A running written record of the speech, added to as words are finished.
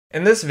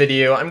In this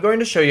video, I'm going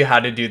to show you how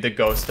to do the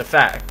ghost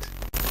effect.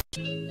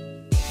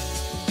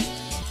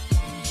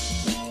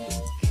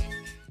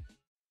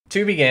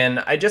 To begin,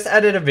 I just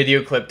added a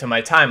video clip to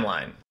my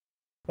timeline.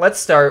 Let's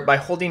start by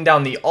holding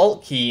down the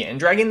Alt key and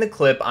dragging the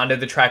clip onto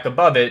the track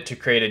above it to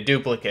create a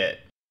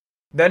duplicate.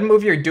 Then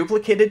move your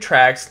duplicated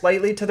track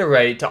slightly to the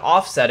right to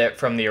offset it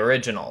from the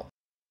original.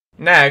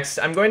 Next,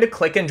 I'm going to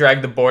click and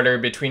drag the border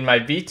between my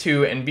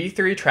V2 and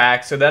V3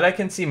 tracks so that I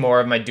can see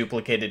more of my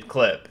duplicated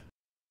clip.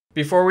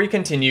 Before we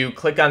continue,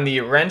 click on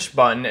the wrench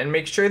button and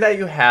make sure that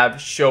you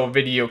have Show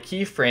Video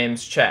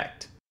Keyframes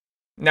checked.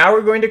 Now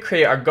we're going to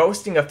create our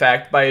ghosting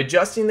effect by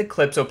adjusting the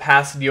clip's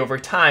opacity over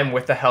time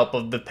with the help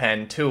of the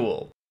pen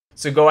tool.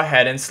 So go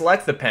ahead and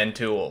select the pen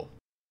tool.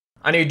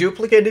 On your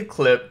duplicated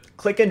clip,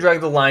 click and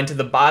drag the line to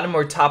the bottom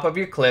or top of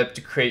your clip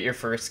to create your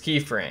first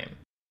keyframe.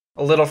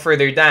 A little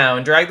further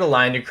down, drag the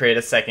line to create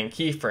a second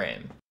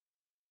keyframe.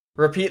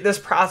 Repeat this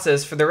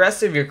process for the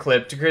rest of your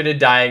clip to create a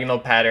diagonal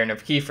pattern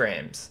of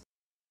keyframes.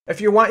 If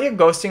you want your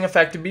ghosting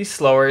effect to be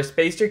slower,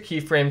 space your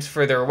keyframes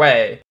further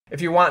away. If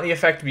you want the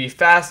effect to be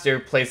faster,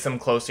 place them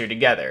closer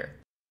together.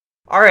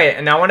 Alright,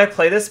 and now when I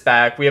play this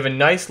back, we have a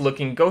nice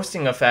looking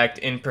ghosting effect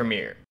in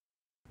Premiere.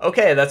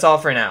 Okay, that's all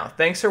for now.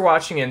 Thanks for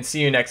watching and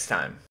see you next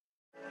time.